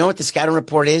 Do you know what the scouting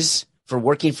report is for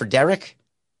working for Derek?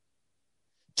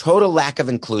 Total lack of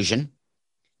inclusion.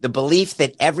 The belief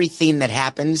that everything that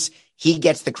happens, he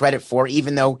gets the credit for,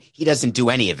 even though he doesn't do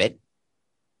any of it.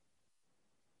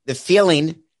 The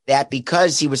feeling that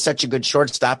because he was such a good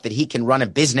shortstop that he can run a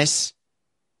business.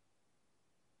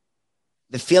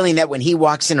 The feeling that when he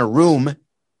walks in a room,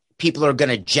 people are going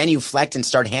to genuflect and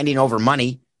start handing over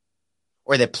money,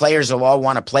 or that players will all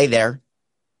want to play there.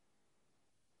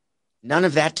 None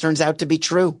of that turns out to be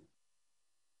true.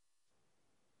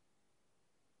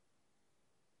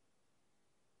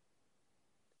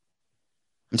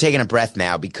 I'm taking a breath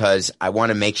now because I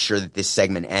want to make sure that this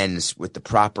segment ends with the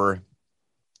proper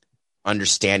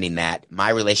understanding that my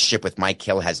relationship with Mike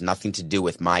Hill has nothing to do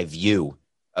with my view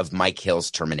of Mike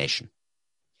Hill's termination.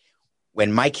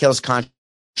 When Mike Hill's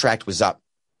contract was up,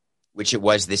 which it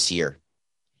was this year,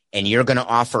 and you're going to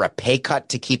offer a pay cut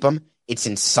to keep him, it's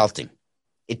insulting.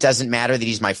 It doesn't matter that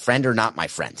he's my friend or not my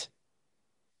friend.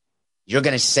 You're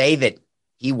going to say that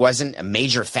he wasn't a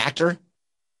major factor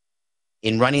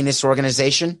in running this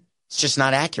organization? It's just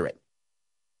not accurate.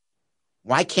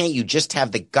 Why can't you just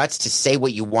have the guts to say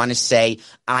what you want to say?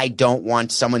 I don't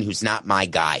want someone who's not my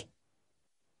guy.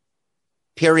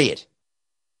 Period.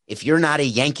 If you're not a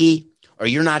Yankee or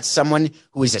you're not someone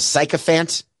who is a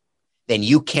sycophant, then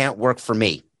you can't work for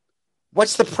me.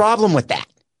 What's the problem with that?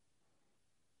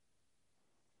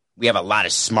 We have a lot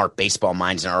of smart baseball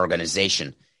minds in our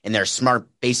organization, and there are smart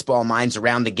baseball minds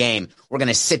around the game. We're going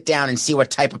to sit down and see what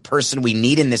type of person we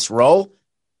need in this role.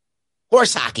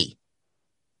 Horse hockey.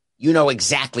 You know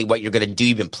exactly what you're going to do.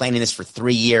 You've been playing this for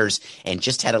 3 years and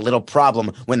just had a little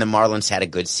problem when the Marlins had a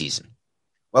good season.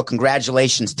 Well,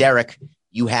 congratulations, Derek.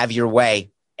 You have your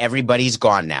way. Everybody's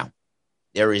gone now.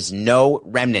 There is no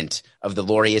remnant of the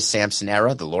Loria Sampson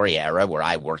era, the Loria era, where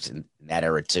I worked in that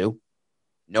era too.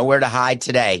 Nowhere to hide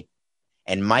today.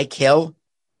 And Mike Hill,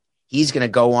 he's going to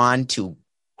go on to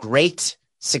great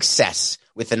success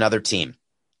with another team.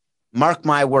 Mark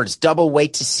my words, double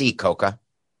wait to see, Coca.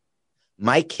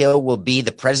 Mike Hill will be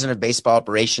the president of baseball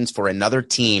operations for another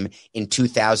team in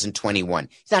 2021.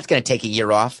 He's not going to take a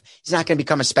year off. He's not going to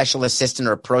become a special assistant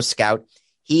or a pro scout.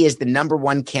 He is the number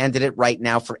one candidate right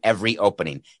now for every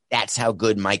opening. That's how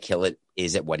good Mike Hill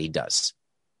is at what he does.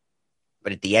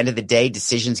 But at the end of the day,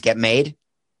 decisions get made.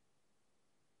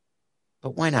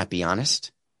 But why not be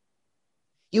honest?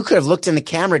 You could have looked in the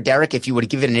camera, Derek, if you would have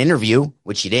given an interview,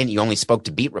 which you didn't. You only spoke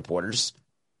to beat reporters.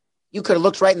 You could have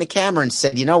looked right in the camera and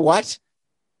said, you know what?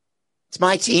 It's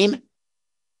my team.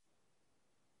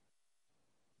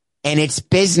 And it's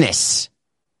business.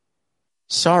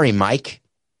 Sorry, Mike.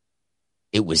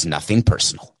 It was nothing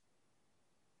personal.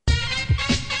 Here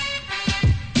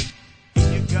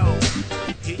you go.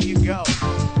 Here you go.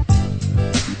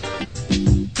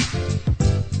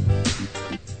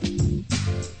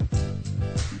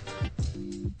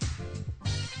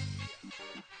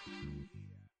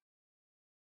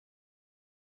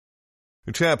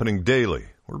 It's happening daily.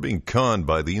 We're being conned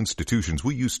by the institutions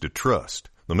we used to trust.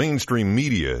 The mainstream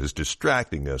media is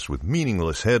distracting us with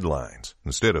meaningless headlines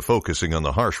instead of focusing on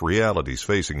the harsh realities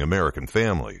facing American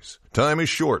families. Time is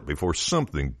short before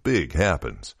something big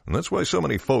happens, and that's why so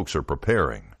many folks are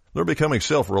preparing. They're becoming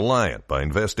self-reliant by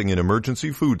investing in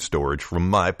emergency food storage from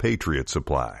My Patriot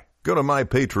Supply. Go to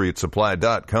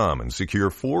MyPatriotSupply.com and secure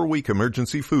 4-week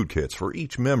emergency food kits for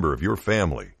each member of your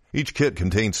family. Each kit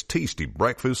contains tasty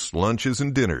breakfasts, lunches,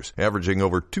 and dinners, averaging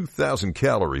over 2,000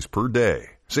 calories per day.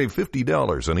 Save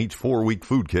 $50 on each 4-week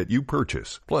food kit you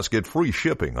purchase. Plus, get free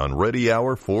shipping on Ready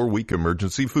Hour 4-week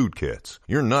emergency food kits.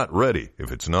 You're not ready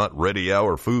if it's not Ready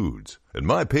Hour Foods. At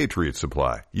My Patriot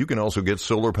Supply, you can also get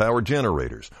solar-powered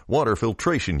generators, water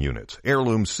filtration units,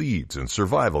 heirloom seeds, and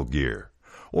survival gear.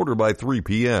 Order by 3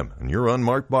 p.m. and your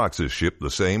unmarked boxes ship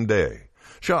the same day.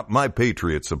 Shop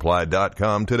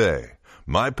MyPatriotSupply.com today.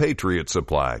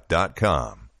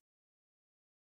 MyPatriotSupply.com.